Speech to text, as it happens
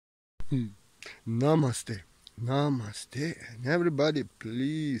Namaste. Namaste. And everybody,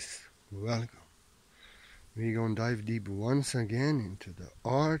 please, welcome. We're going to dive deep once again into the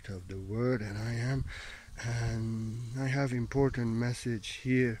art of the word, and I have important message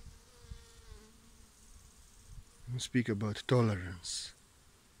here. I'll speak about tolerance.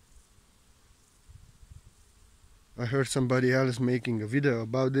 I heard somebody else making a video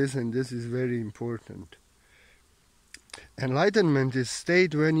about this, and this is very important. Enlightenment is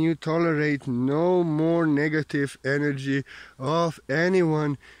state when you tolerate no more negative energy of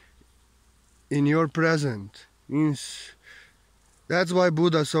anyone in your present. That's why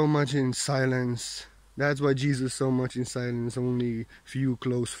Buddha so much in silence. That's why Jesus so much in silence. Only few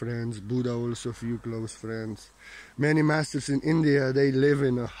close friends. Buddha also few close friends. Many masters in India, they live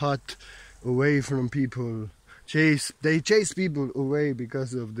in a hut away from people. They chase people away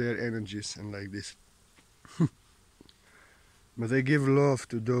because of their energies and like this. But they give love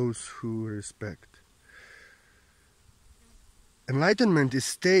to those who respect. Enlightenment is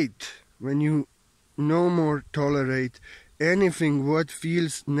state when you no more tolerate anything what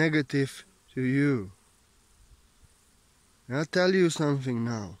feels negative to you. I'll tell you something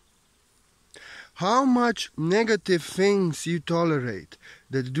now. How much negative things you tolerate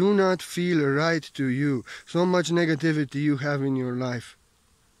that do not feel right to you, so much negativity you have in your life,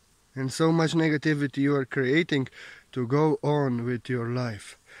 and so much negativity you are creating to go on with your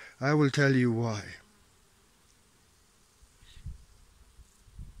life. I will tell you why.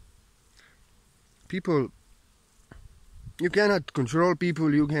 People, you cannot control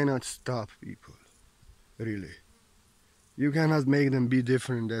people, you cannot stop people, really. You cannot make them be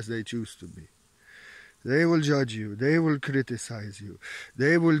different as they choose to be. They will judge you, they will criticize you,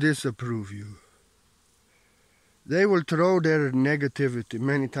 they will disapprove you. They will throw their negativity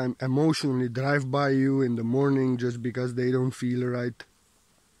many times, emotionally drive by you in the morning just because they don't feel right.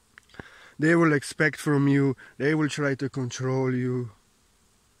 They will expect from you, they will try to control you.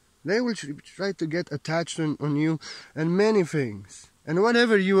 They will try to get attached on you and many things. And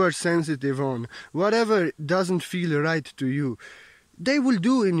whatever you are sensitive on, whatever doesn't feel right to you, they will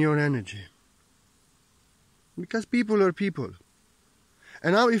do in your energy. Because people are people.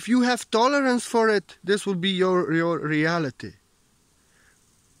 And now if you have tolerance for it, this will be your reality.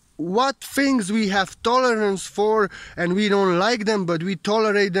 What things we have tolerance for and we don't like them, but we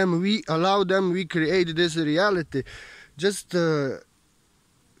tolerate them, we allow them, we create this reality. Just, if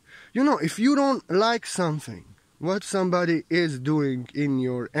you don't like something, what somebody is doing in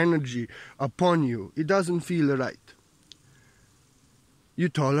your energy upon you, it doesn't feel right. You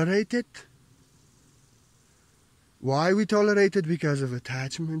tolerate it. Why we tolerate it? Because of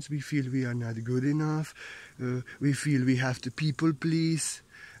attachments. We feel we are not good enough. We feel we have to people please.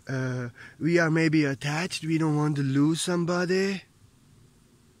 We are maybe attached. We don't want to lose somebody.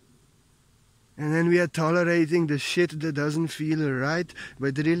 And then we are tolerating the shit that doesn't feel right,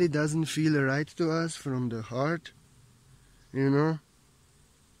 but really doesn't feel right to us from the heart.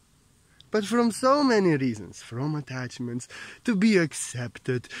 But from so many reasons, from attachments, to be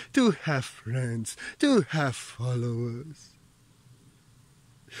accepted, to have friends, to have followers.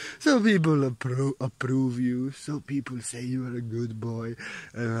 So people approve you, so people say you are a good boy,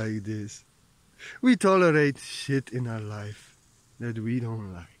 and like this. We tolerate shit in our life that we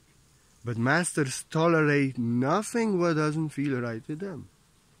don't like. But masters tolerate nothing what doesn't feel right to them.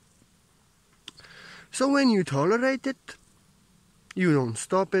 So when you tolerate it, you don't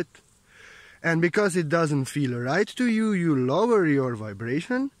stop it. And because it doesn't feel right to you, you lower your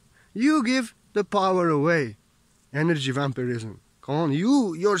vibration. You give the power away. Energy vampirism. Come on,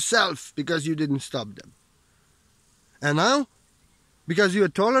 you yourself, because you didn't stop them. And now, because you are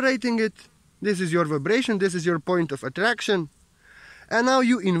tolerating it, this is your vibration, this is your point of attraction. And now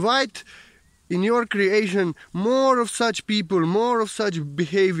you invite in your creation more of such people, more of such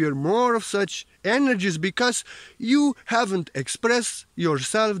behavior, more of such energies, because you haven't expressed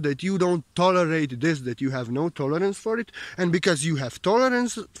yourself that you don't tolerate this, that you have no tolerance for it. And because you have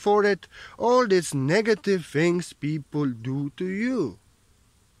tolerance for it, all these negative things people do to you.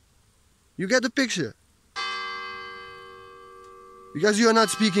 You get the picture? Because you are not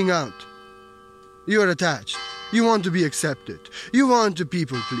speaking out. You are attached. You want to be accepted. You want to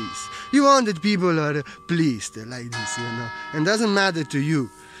people please. You want that people are pleased like this, And doesn't matter to you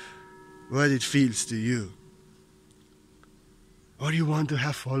what it feels to you. Or you want to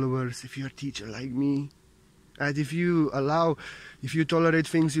have followers if you're a teacher like me. And if you tolerate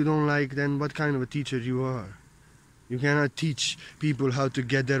things you don't like, then what kind of a teacher you are? You cannot teach people how to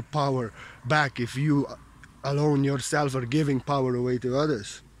get their power back if you alone yourself are giving power away to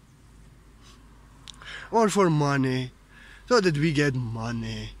others. Or for money, so that we get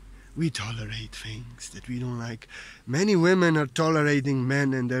money. We tolerate things that we don't like. Many women are tolerating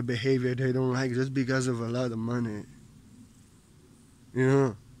men and their behavior they don't like just because of a lot of money. You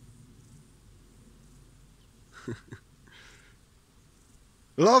know?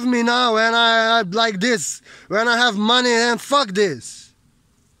 Love me now when I like this. When I have money, then fuck this.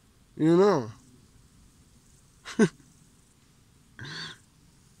 You know?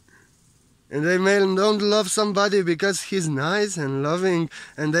 And they may don't love somebody because he's nice and loving,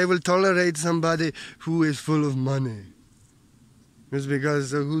 and they will tolerate somebody who is full of money. It's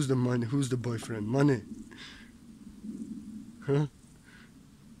because who's the money? Who's the boyfriend? Money. Huh?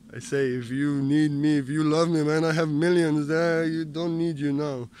 I say, if you need me, if you love me, man, I have millions there. You don't need you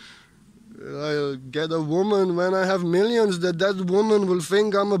now. I'll get a woman when I have millions. That woman will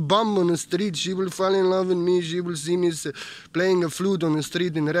think I'm a bum on the street. She will fall in love with me. She will see me playing a flute on the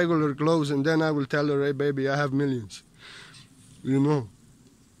street in regular clothes, and then I will tell her, hey, baby, I have millions. You know,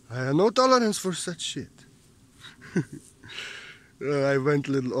 I have no tolerance for such shit. I went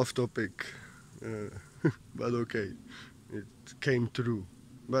a little off topic, but okay, it came true,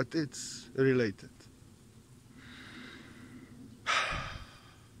 but it's related.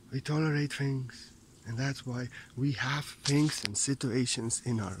 We tolerate things, and that's why we have things and situations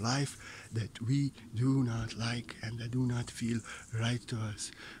in our life that we do not like and that do not feel right to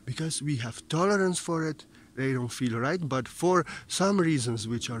us. Because we have tolerance for it, they don't feel right, but for some reasons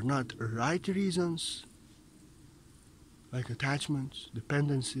which are not right reasons, like attachments,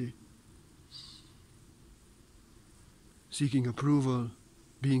 dependency, seeking approval,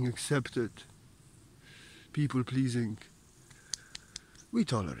 being accepted, people pleasing, we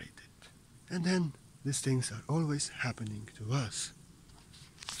tolerate it. And then these things are always happening to us.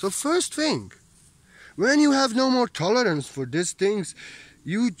 So first thing, when you have no more tolerance for these things,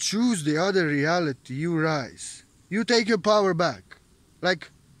 you choose the other reality, you rise. You take your power back.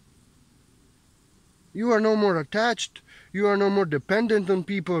 Like, you are no more attached, you are no more dependent on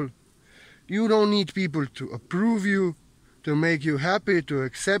people. You don't need people to approve you, to make you happy, to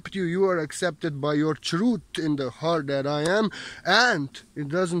accept you. You are accepted by your truth in the heart that I am, and it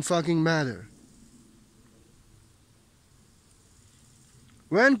doesn't fucking matter.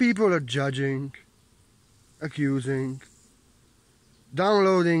 When people are judging, accusing,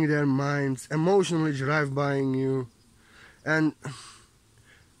 downloading their minds, emotionally drive-bying you, and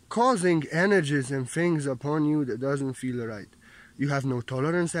causing energies and things upon you that doesn't feel right, you have no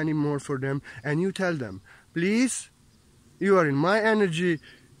tolerance anymore for them, and you tell them, please, you are in my energy.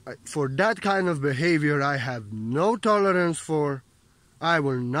 For that kind of behavior, I have no tolerance for. I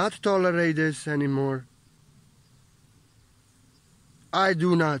will not tolerate this anymore. I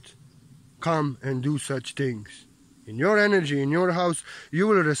do not come and do such things. In your energy, in your house, you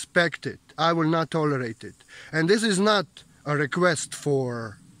will respect it. I will not tolerate it. And this is not a request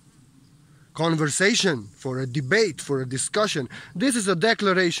for conversation, for a debate, for a discussion. This is a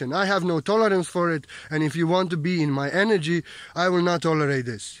declaration. I have no tolerance for it, and if you want to be in my energy, I will not tolerate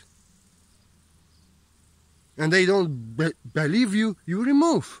this. And they don't believe you, you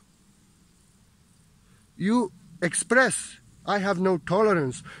remove. You express, I have no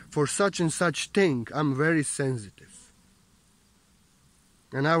tolerance for such and such thing. I'm very sensitive.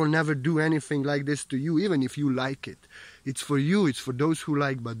 And I will never do anything like this to you, even if you like it. It's for you, it's for those who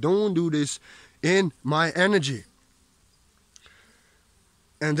like, but don't do this in my energy.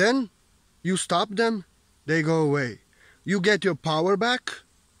 And then you stop them, they go away. You get your power back.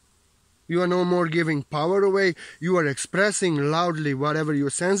 You are no more giving power away. You are expressing loudly whatever you're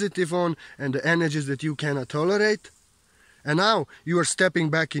sensitive on and the energies that you cannot tolerate. And now you are stepping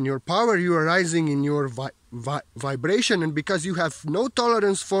back in your power, you are rising in your vibration, and because you have no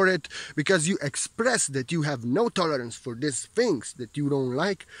tolerance for it, because you express that you have no tolerance for these things that you don't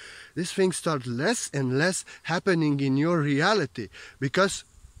like, these things start less and less happening in your reality. Because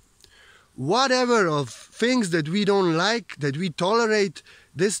whatever of things that we don't like, that we tolerate,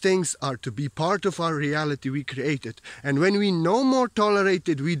 these things are to be part of our reality we created. And when we no more tolerate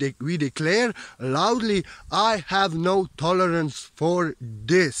it, we declare loudly, I have no tolerance for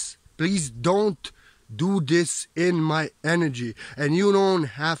this. Please don't do this in my energy. And you don't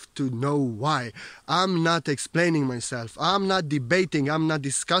have to know why. I'm not explaining myself. I'm not debating. I'm not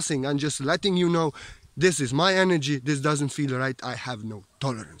discussing. I'm just letting you know, this is my energy. This doesn't feel right. I have no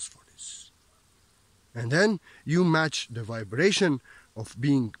tolerance for this. And then you match the vibration of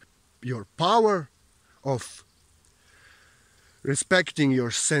being your power, of respecting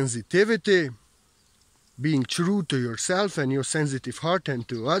your sensitivity, being true to yourself and your sensitive heart and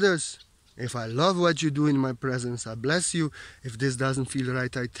to others. If I love what you do in my presence, I bless you. If this doesn't feel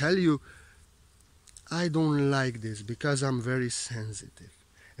right, I tell you, I don't like this because I'm very sensitive.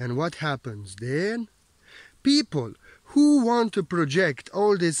 And what happens then? People who want to project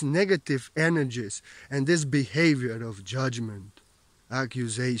all these negative energies and this behavior of judgment,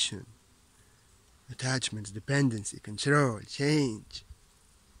 accusation, attachments, dependency, control, change,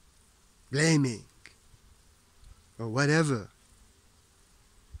 blaming, or whatever,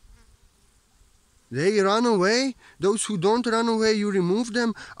 they run away. Those who don't run away, you remove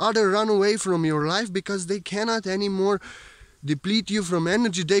them. Others run away from your life because they cannot anymore deplete you from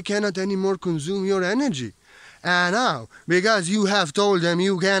energy. They cannot anymore consume your energy. And now, because you have told them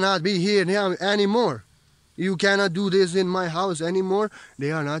you cannot be here now anymore, you cannot do this in my house anymore,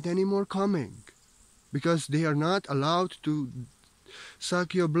 they are not anymore coming. Because they are not allowed to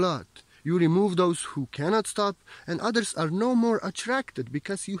suck your blood. You remove those who cannot stop, and others are no more attracted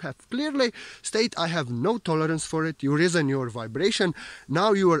because you have clearly stated, I have no tolerance for it. You risen your vibration.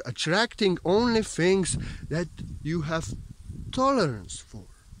 Now you are attracting only things that you have tolerance for.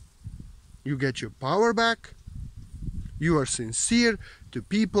 You get your power back. You are sincere to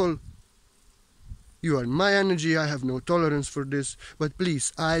people. You are my energy. I have no tolerance for this. But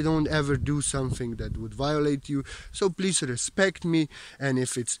please, I don't ever do something that would violate you. So please respect me. And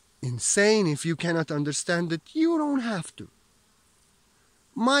if it's insane, if you cannot understand it, you don't have to.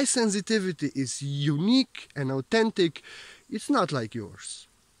 My sensitivity is unique and authentic. It's not like yours.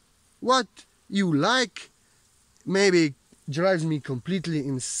 What you like maybe drives me completely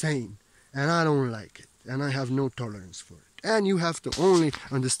insane, and I don't like it, and I have no tolerance for it. And you have to only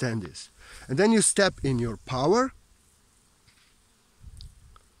understand this. And then you step in your power,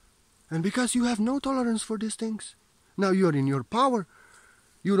 and because you have no tolerance for these things, now you are in your power.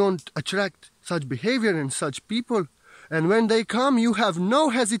 You don't attract such behavior and such people. And when they come, you have no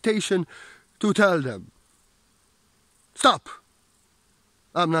hesitation to tell them, stop.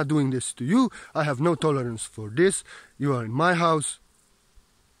 I'm not doing this to you. I have no tolerance for this. You are in my house.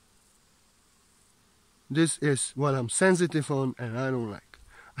 This is what I'm sensitive on and I don't like.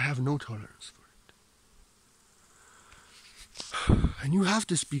 I have no tolerance for it. And you have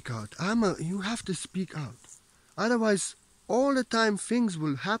to speak out. You have to speak out. Otherwise, all the time things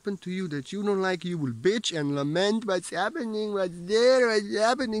will happen to you that you don't like. You will bitch and lament what's happening, what's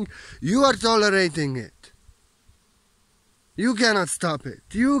happening. You are tolerating it. You cannot stop it.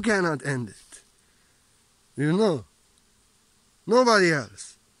 You cannot end it. You know. Nobody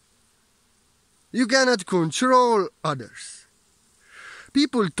else. You cannot control others.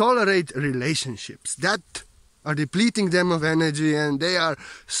 People tolerate relationships that are depleting them of energy and they are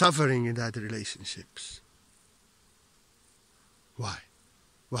suffering in that relationships. Why?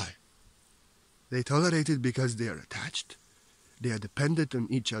 Why? They tolerate it because they are attached. They are dependent on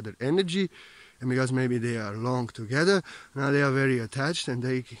each other's energy. And because maybe they are long together, now they are very attached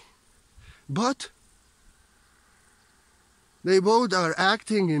and but they both are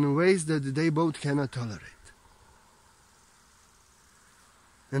acting in ways that they both cannot tolerate.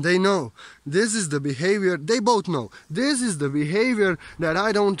 And they know, this is the behavior, they both know, this is the behavior that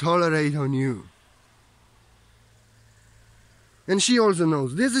I don't tolerate on you. And she also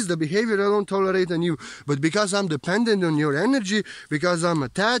knows, this is the behavior I don't tolerate on you. But because I'm dependent on your energy, because I'm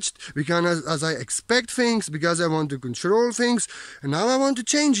attached, because as I expect things, because I want to control things, and now I want to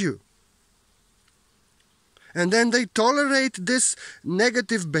change you. And then they tolerate this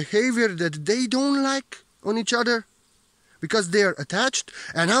negative behavior that they don't like on each other, because they are attached,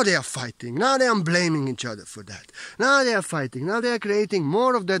 and now they are fighting. Now they are blaming each other for that. Now they are fighting. Now they are creating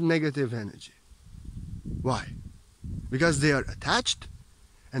more of that negative energy. Why? Because they are attached,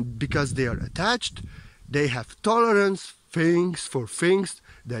 and because they are attached, they have tolerance for things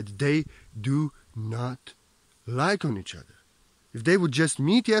that they do not like on each other. If they would just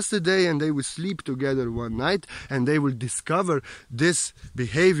meet yesterday and they would sleep together one night and they will discover this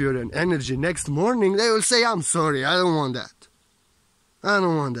behavior and energy next morning, they will say, I'm sorry, I don't want that. I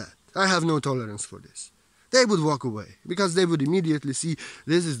don't want that. I have no tolerance for this. They would walk away because they would immediately see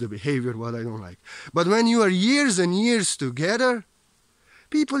this is the behavior what I don't like. But when you are years and years together,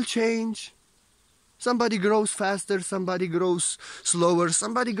 people change. Somebody grows faster, somebody grows slower,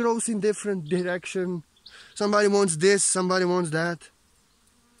 somebody grows in different direction. Somebody wants this, somebody wants that.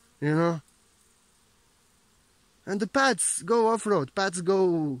 You know? And the paths go off-road, paths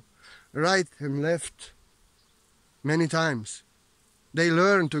go right and left many times. They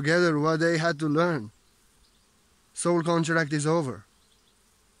learn together what they had to learn. Soul contract is over.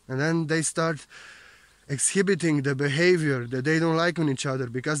 And then they start exhibiting the behavior that they don't like on each other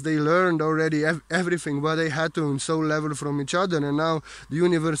because they learned already everything what they had to on soul level from each other, and now the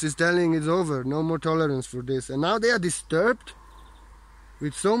universe is telling it's over, no more tolerance for this. And now they are disturbed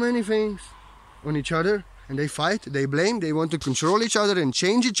with so many things on each other, And they fight, they blame, they want to control each other and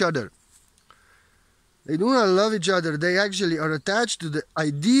change each other. They do not love each other. They actually are attached to the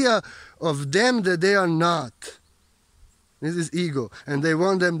idea of them that they are not. This is ego. And they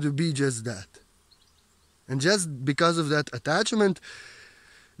want them to be just that. And just because of that attachment,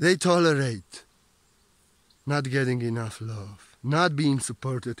 they tolerate not getting enough love, not being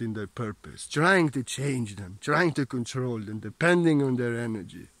supported in their purpose, trying to change them, trying to control them, depending on their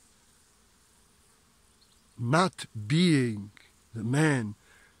energy. Not being the man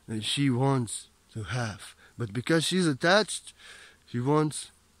that she wants to have. But because she's attached, she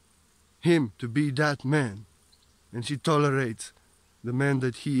wants him to be that man. And she tolerates the man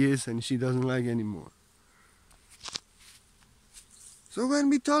that he is and she doesn't like anymore. So when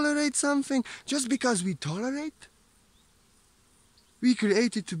we tolerate something, just because we tolerate, we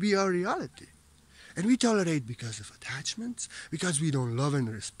create it to be our reality. And we tolerate because of attachments, because we don't love and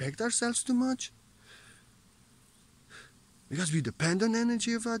respect ourselves too much, because we depend on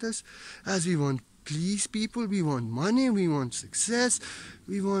energy of others, as we want to please people, we want money, we want success,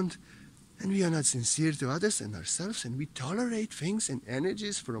 and we are not sincere to others and ourselves, and we tolerate things and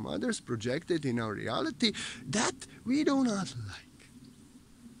energies from others projected in our reality that we do not like.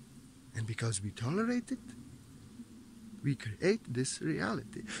 And because we tolerate it, we create this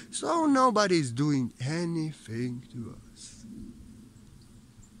reality. So nobody is doing anything to us.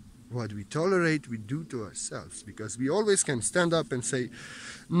 What we tolerate, we do to ourselves, because we always can stand up and say,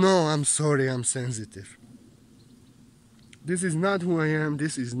 no, I'm sorry, I'm sensitive. This is not who I am.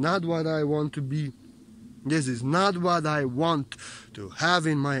 This is not what I want to be. This is not what I want to have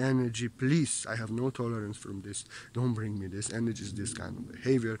in my energy. Please, I have no tolerance from this. Don't bring me this energy, this kind of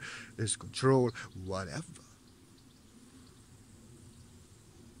behavior, this control, whatever.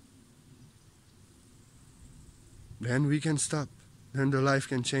 Then we can stop. Then the life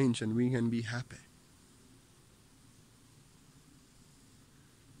can change and we can be happy.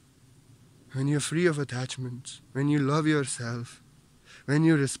 When you're free of attachments, when you love yourself, when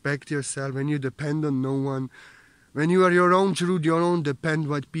you respect yourself, when you depend on no one, when you are your own truth, your own depend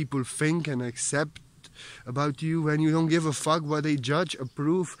what people think and accept about you, when you don't give a fuck what they judge,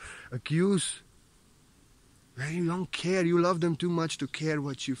 approve, accuse, when you don't care, you love them too much to care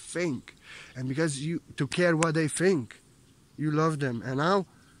what you think, and because to care what they think, you love them, and now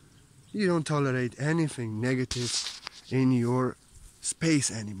you don't tolerate anything negative in your space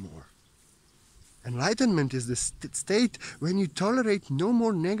anymore. Enlightenment is the state when you tolerate no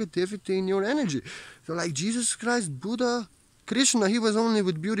more negativity in your energy. So like Jesus Christ, Buddha, Krishna, he was only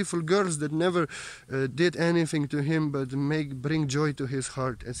with beautiful girls that never did anything to him but bring joy to his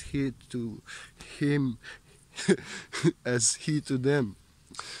heart as he to him, as he to them.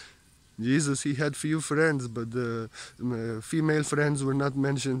 Jesus, he had few friends, but the female friends were not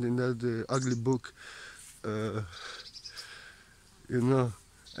mentioned in that ugly book.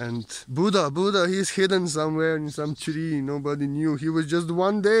 And Buddha, he's hidden somewhere in some tree, nobody knew. He was just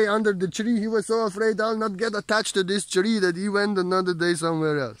one day under the tree, he was so afraid I'll not get attached to this tree that he went another day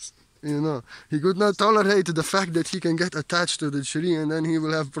somewhere else. He could not tolerate the fact that he can get attached to the tree and then he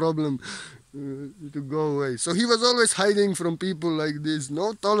will have problem to go away. So he was always hiding from people like this,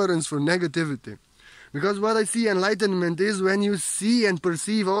 no tolerance for negativity. Because what I see enlightenment is when you see and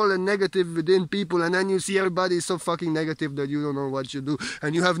perceive all the negative within people and then you see everybody is so fucking negative that you don't know what you do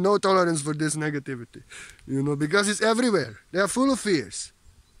and you have no tolerance for this negativity. Because it's everywhere. They are full of fears.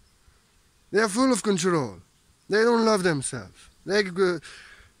 They are full of control. They don't love themselves. They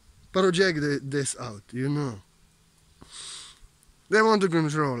project this out, They want to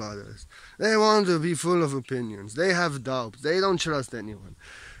control others. They want to be full of opinions. They have doubts. They don't trust anyone.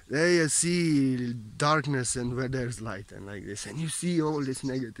 They see darkness and where there's light and like this. And you see all this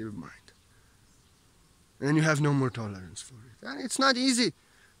negative mind. And you have no more tolerance for it. And it's not easy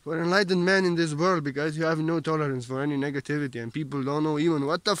for an enlightened man in this world because you have no tolerance for any negativity and people don't know even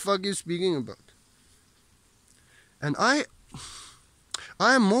what the fuck you're speaking about. And I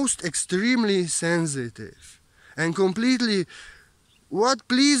am most extremely sensitive and completely... What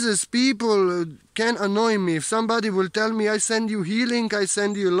pleases people can annoy me. If somebody will tell me I send you healing, I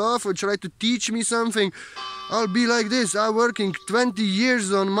send you love, or try to teach me something, I'll be like this. I'm working 20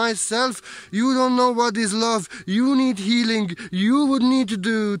 years on myself. You don't know what is love. You need healing. You would need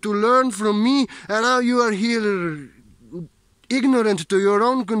to learn from me. And now you are here ignorant to your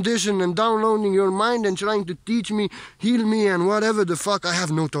own condition and downloading your mind and trying to teach me, heal me, and whatever the fuck. I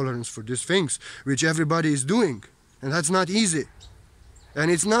have no tolerance for these things, which everybody is doing. And that's not easy. And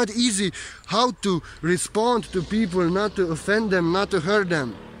it's not easy how to respond to people, not to offend them, not to hurt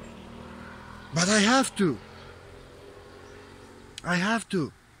them. But I have to. I have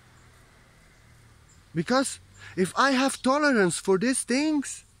to. Because if I have tolerance for these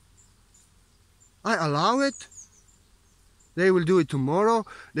things, I allow it. They will do it tomorrow,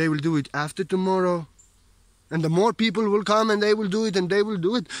 they will do it after tomorrow. And the more people will come and they will do it and they will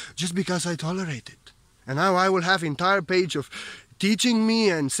do it just because I tolerate it. And now I will have entire page of teaching me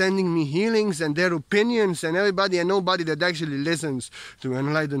and sending me healings and their opinions and everybody and nobody that actually listens to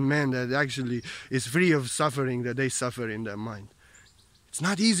enlightened man that actually is free of suffering that they suffer in their mind. It's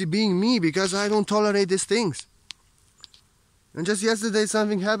not easy being me because I don't tolerate these things. And just yesterday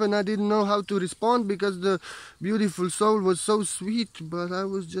something happened, I didn't know how to respond because the beautiful soul was so sweet, but I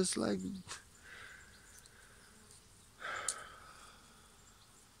was just like...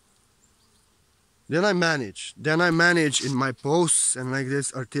 Then I manage in my posts and like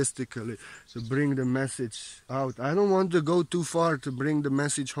this artistically to bring the message out. I don't want to go too far to bring the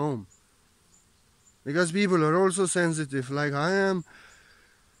message home. Because people are also sensitive like I am.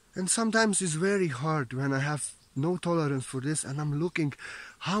 And sometimes it's very hard when I have no tolerance for this and I'm looking,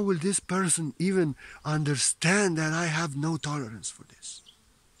 how will this person even understand that I have no tolerance for this?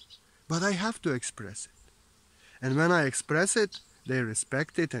 But I have to express it. And when I express it, they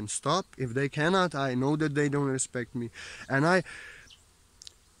respect it and stop. If they cannot, I know that they don't respect me. And I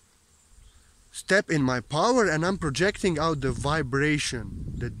step in my power and I'm projecting out the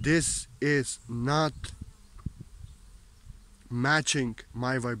vibration that this is not matching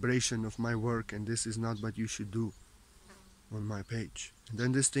my vibration of my work and this is not what you should do on my page. And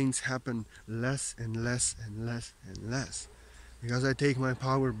then these things happen less and less and less and less because I take my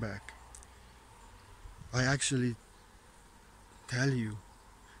power back. I actually tell you,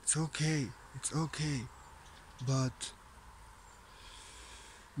 it's okay, but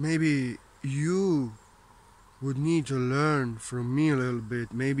maybe you would need to learn from me a little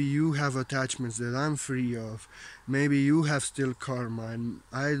bit. Maybe you have attachments that I'm free of. Maybe you have still karma and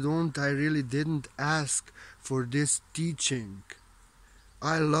I really didn't ask for this teaching.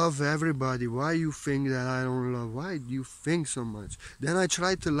 I love everybody. Why you think that I don't love? Why do you think so much? Then I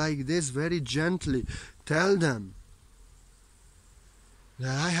try to like this very gently tell them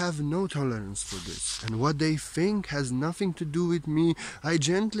that I have no tolerance for this and what they think has nothing to do with me. I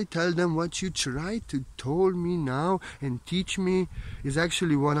gently tell them what you try to tell me now and teach me is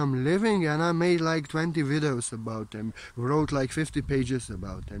actually what I'm living, and I made like 20 videos about them, wrote like 50 pages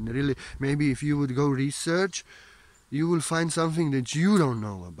about them. Really, maybe if you would go research, you will find something that you don't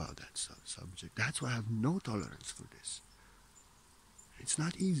know about that subject. That's why I have no tolerance for this. It's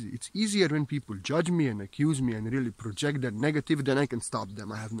not easy. It's easier when people judge me and accuse me and really project that negative, then I can stop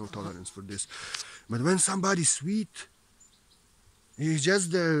them. I have no tolerance for this. But when somebody's sweet, he's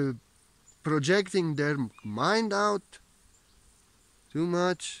just projecting their mind out too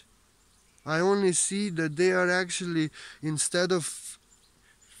much. I only see that they are actually, instead of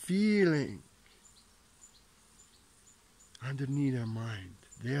feeling underneath their mind,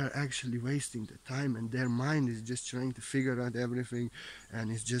 they are actually wasting the time and their mind is just trying to figure out everything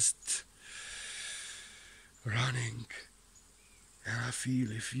and it's just running. And I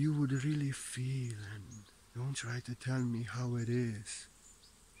feel, if you would really feel and don't try to tell me how it is,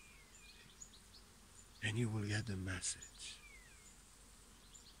 then you will get the message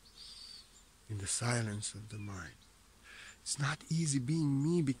in the silence of the mind. It's not easy being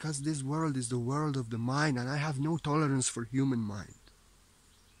me because this world is the world of the mind and I have no tolerance for human mind.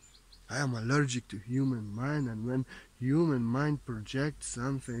 I am allergic to human mind, and when human mind projects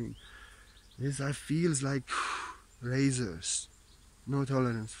something, I feels like razors. No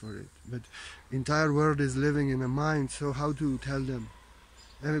tolerance for it. But entire world is living in a mind, so how to tell them?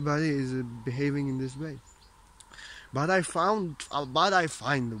 Everybody is behaving in this way. But I find a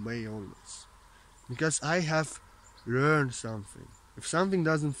way always, because I have learned something. If something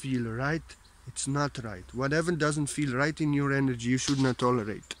doesn't feel right, it's not right. Whatever doesn't feel right in your energy, you should not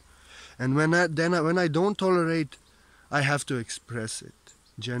tolerate. And when I don't tolerate, I have to express it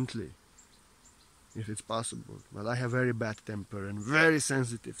gently, if it's possible. But I have very bad temper and very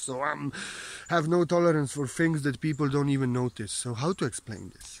sensitive, so I have no tolerance for things that people don't even notice. So how to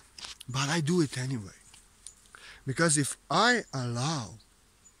explain this? But I do it anyway. Because if I allow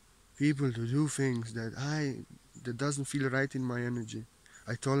people to do things that doesn't feel right in my energy,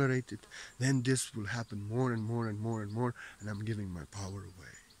 I tolerate it, then this will happen more and more and more and more, and I'm giving my power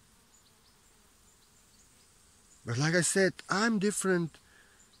away. But like I said, I'm different.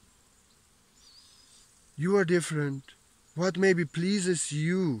 You are different. What maybe pleases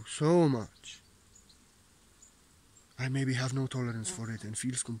you so much, I maybe have no tolerance for it and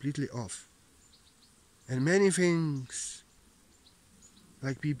feels completely off. And many things,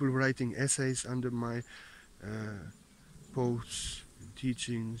 like people writing essays under my posts,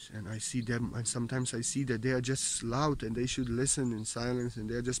 teachings, and I see them, and sometimes I see that they are just loud and they should listen in silence, and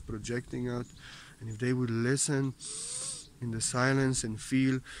they are just projecting out. And if they would listen in the silence and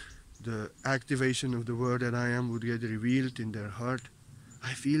feel the activation of the word that I am would get revealed in their heart.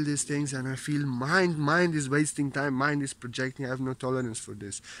 I feel these things and I feel mind is wasting time, mind is projecting. I have no tolerance for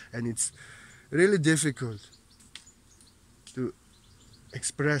this. And it's really difficult to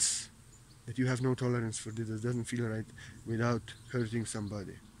express that you have no tolerance for this. It doesn't feel right without hurting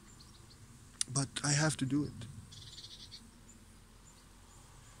somebody. But I have to do it.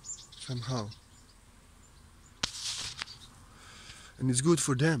 Somehow. And it's good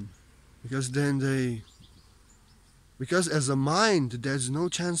for them. Because then because as a mind, there's no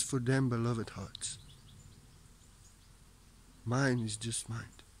chance for them, beloved hearts. Mind is just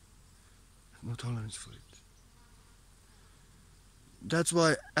mind. No tolerance for it. That's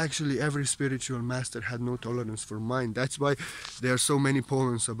why actually every spiritual master had no tolerance for mind. That's why there are so many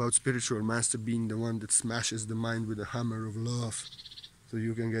poems about spiritual master being the one that smashes the mind with a hammer of love, so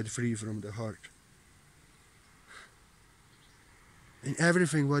you can get free from the heart. And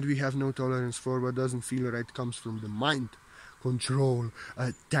everything what we have no tolerance for, what doesn't feel right, comes from the mind. Control,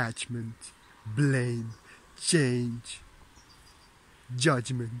 attachment, blame, change,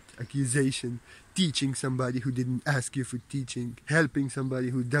 judgment, accusation, teaching somebody who didn't ask you for teaching, helping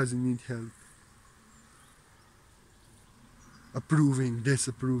somebody who doesn't need help, approving,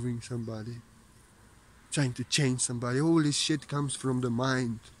 disapproving somebody, trying to change somebody. All this shit comes from the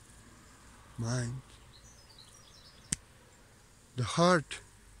mind. Mind. The heart,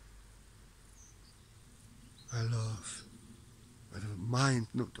 I love, but the mind,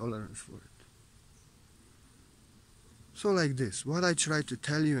 no tolerance for it. So like this, what I try to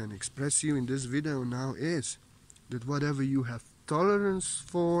tell you and express you in this video now is that whatever you have tolerance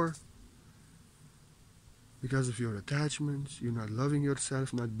for, because of your attachments, you're not loving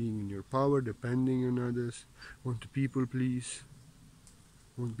yourself, not being in your power, depending on others, want to people please,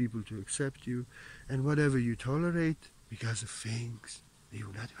 want people to accept you, and whatever you tolerate because of things, you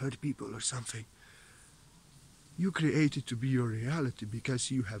will not hurt people or something. You create it to be your reality because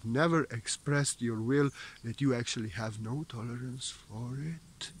you have never expressed your will that you actually have no tolerance for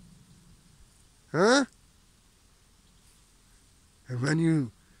it. Huh? And when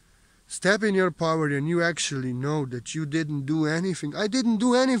you step in your power and you actually know that you didn't do anything, I didn't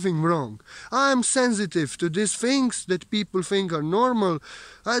do anything wrong. I'm sensitive to these things that people think are normal.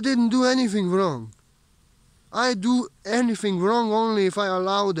 I didn't do anything wrong. I do anything wrong only if I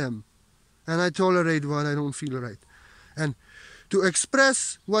allow them. And I tolerate what I don't feel right. And to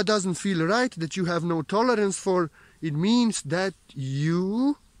express what doesn't feel right, that you have no tolerance for, it means that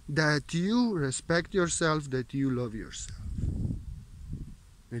you respect yourself, that you love yourself.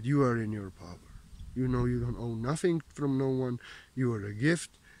 That you are in your power. You know you don't owe nothing from no one. You are a gift.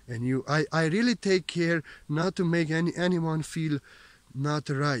 And I really take care not to make anyone feel not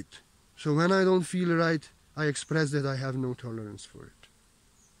right. So when I don't feel right, I express that I have no tolerance for it.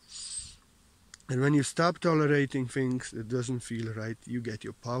 And when you stop tolerating things that doesn't feel right, you get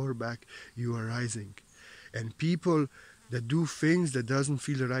your power back, you are rising. And people that do things that doesn't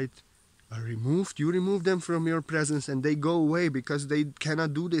feel right are removed. You remove them from your presence and they go away because they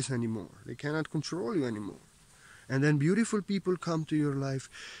cannot do this anymore. They cannot control you anymore. And then beautiful people come to your life,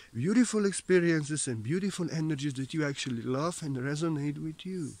 beautiful experiences and beautiful energies that you actually love and resonate with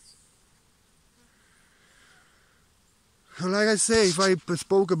you. Like I say, if I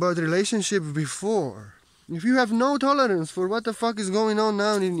spoke about relationship before, if you have no tolerance for what the fuck is going on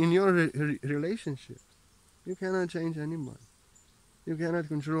now in your relationship, you cannot change anyone. You cannot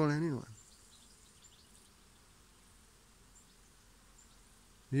control anyone.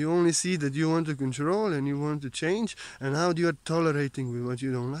 You only see that you want to control and you want to change, and how you are tolerating with what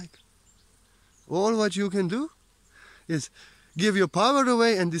you don't like. All what you can do is give your power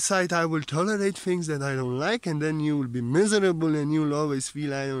away and decide I will tolerate things that I don't like, and then you will be miserable and you'll always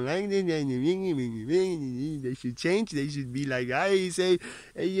feel I don't like it. They should change. They should be like I say.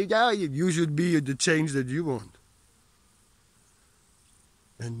 You should be the change that you want.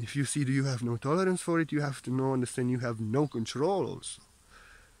 And if you see that you have no tolerance for it, you have to understand you have no control also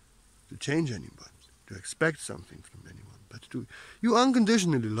to change anyone, to expect something from anyone, but you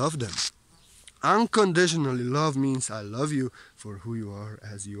unconditionally love them. Unconditionally love means I love you for who you are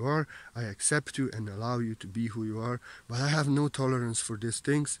as you are. I accept you and allow you to be who you are, but I have no tolerance for these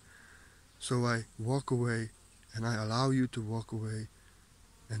things. So I walk away and I allow you to walk away,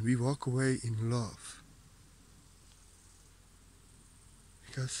 and we walk away in love.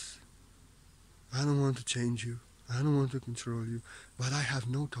 Because I don't want to change you. I don't want to control you, but I have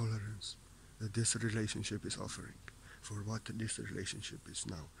no tolerance that this relationship is offering. for what this relationship is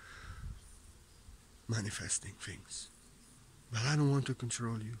now manifesting things. But I don't want to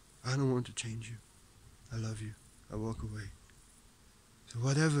control you. I don't want to change you. I love you. I walk away. So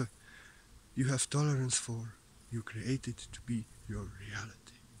whatever you have tolerance for, you create it to be your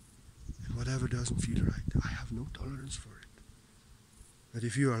reality. And whatever doesn't feel right, I have no tolerance for it. But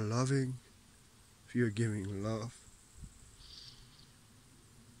if you are loving, if you are giving love,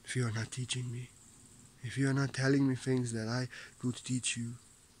 if you are not teaching me, if you are not telling me things that I could teach you,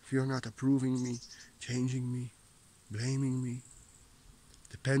 if you are not approving me, changing me, blaming me,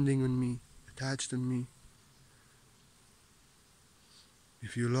 depending on me, attached on me,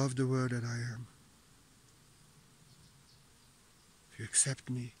 if you love the word that I am, if you accept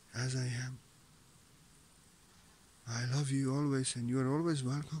me as I am, I love you always and you are always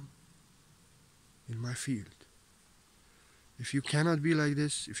welcome in my field. If you cannot be like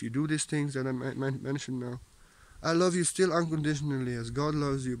this, if you do these things that I mentioned now, I love you still unconditionally as God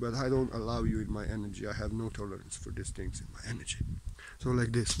loves you, but I don't allow you in my energy. I have no tolerance for these things in my energy. So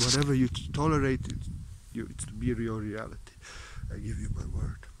like this, whatever you tolerate, it's to be your reality. I give you my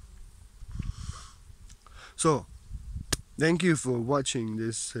word. So, thank you for watching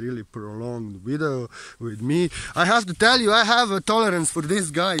this really prolonged video with me. I have to tell you, I have a tolerance for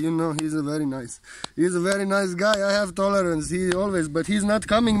this guy. You know, he's a very nice guy. I have tolerance. But he's not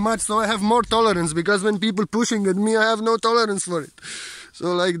coming much, so I have more tolerance, because when people pushing at me, I have no tolerance for it.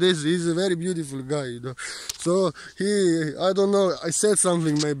 So like this, he's a very beautiful guy, you know. So I don't know, I said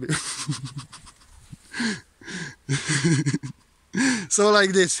something maybe. So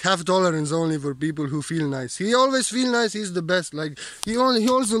like this, have tolerance only for people who feel nice. He always feel nice, he's the best. Like he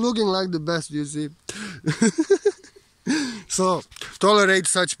also looking like the best, you see. So tolerate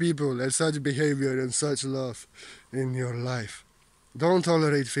such people and such behavior and such love in your life. Don't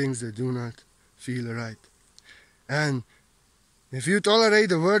tolerate things that do not feel right. And if you tolerate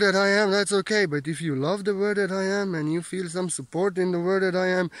the word that I am, that's okay. But if you love the word that I am and you feel some support in the word that I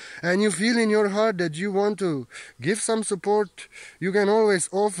am, and you feel in your heart that you want to give some support, you can always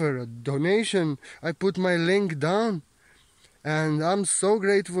offer a donation. I put my link down. And I'm so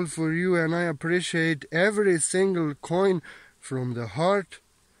grateful for you, and I appreciate every single coin from the heart.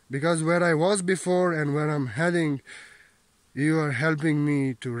 Because where I was before and where I'm heading, you are helping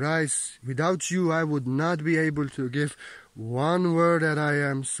me to rise. Without you, I would not be able to give one word that I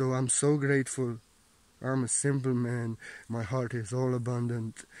am, so I'm so grateful. I'm a simple man, my heart is all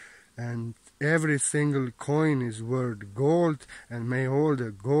abundant, and every single coin is worth gold, and may all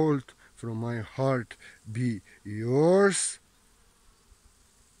the gold from my heart be yours.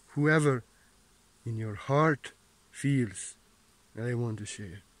 Whoever in your heart feels that I want to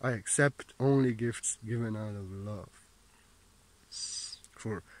share, I accept only gifts given out of love.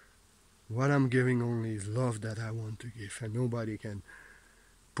 For what I'm giving only is love that I want to give, and nobody can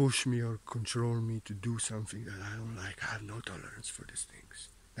push me or control me to do something that I don't like. I have no tolerance for these things.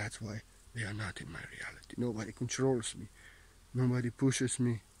 That's why they are not in my reality. Nobody controls me. Nobody pushes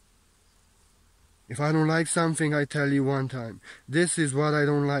me. If I don't like something, I tell you one time. This is what I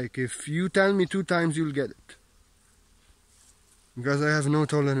don't like. If you tell me 2 times, you'll get it. Because I have no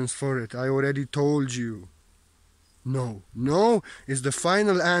tolerance for it. I already told you. No. No is the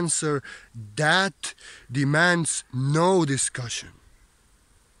final answer that demands no discussion.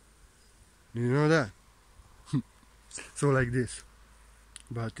 You know that? So like this.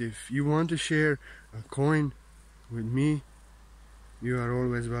 But if you want to share a coin with me, you are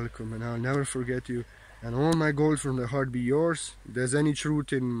always welcome, and I'll never forget you. And all my gold from the heart be yours. If there's any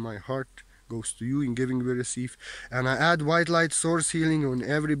truth in my heart, goes to you. In giving we receive. And I add white light source healing on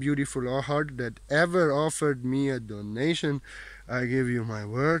every beautiful heart that ever offered me a donation. I give you my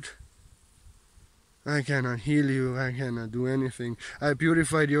word. I cannot heal you. I cannot do anything. I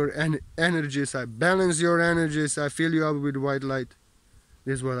purified your energies. I balance your energies. I fill you up with white light.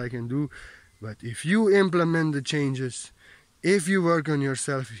 This is what I can do. But if you implement the changes, if you work on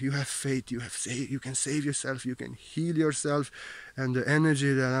yourself, if you have faith, you can save yourself, you can heal yourself, and the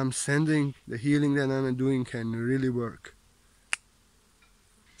energy that I'm sending, the healing that I'm doing can really work.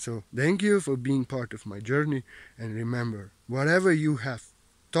 So thank you for being part of my journey, and remember, whatever you have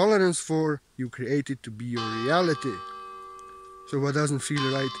tolerance for, you create it to be your reality. So what doesn't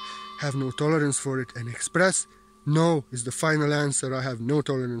feel right, have no tolerance for it, and express no is the final answer. I have no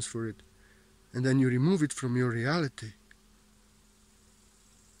tolerance for it. And then you remove it from your reality.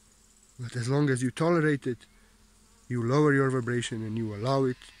 But as long as you tolerate it, you lower your vibration and you allow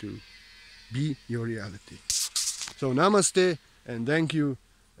it to be your reality. So namaste and thank you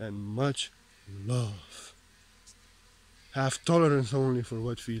and much love. Have tolerance only for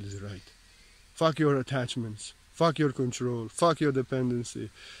what feels right. Fuck your attachments. Fuck your control. Fuck your dependency.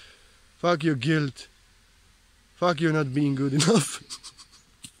 Fuck your guilt. Fuck you not being good enough.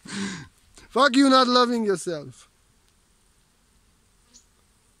 Fuck you not loving yourself.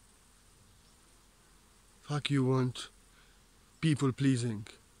 Fuck you want people pleasing.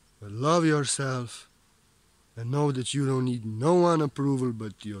 But love yourself and know that you don't need no one approval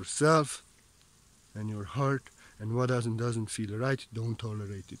but yourself and your heart, and what doesn't feel right, don't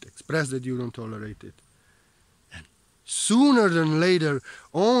tolerate it. Express that you don't tolerate it. And sooner than later,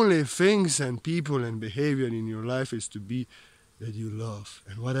 only things and people and behavior in your life is to be that you love.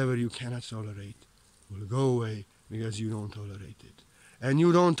 And whatever you cannot tolerate will go away because you don't tolerate it. And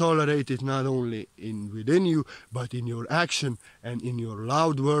you don't tolerate it not only within you, but in your action and in your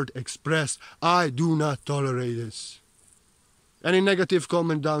loud word expressed. I do not tolerate this. Any negative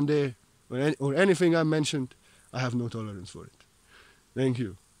comment down there, or anything I mentioned, I have no tolerance for it. Thank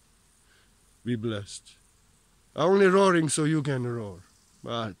you. Be blessed. Only roaring so you can roar.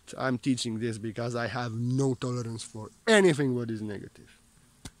 But I'm teaching this because I have no tolerance for anything what is negative.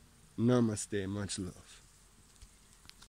 Namaste, much love.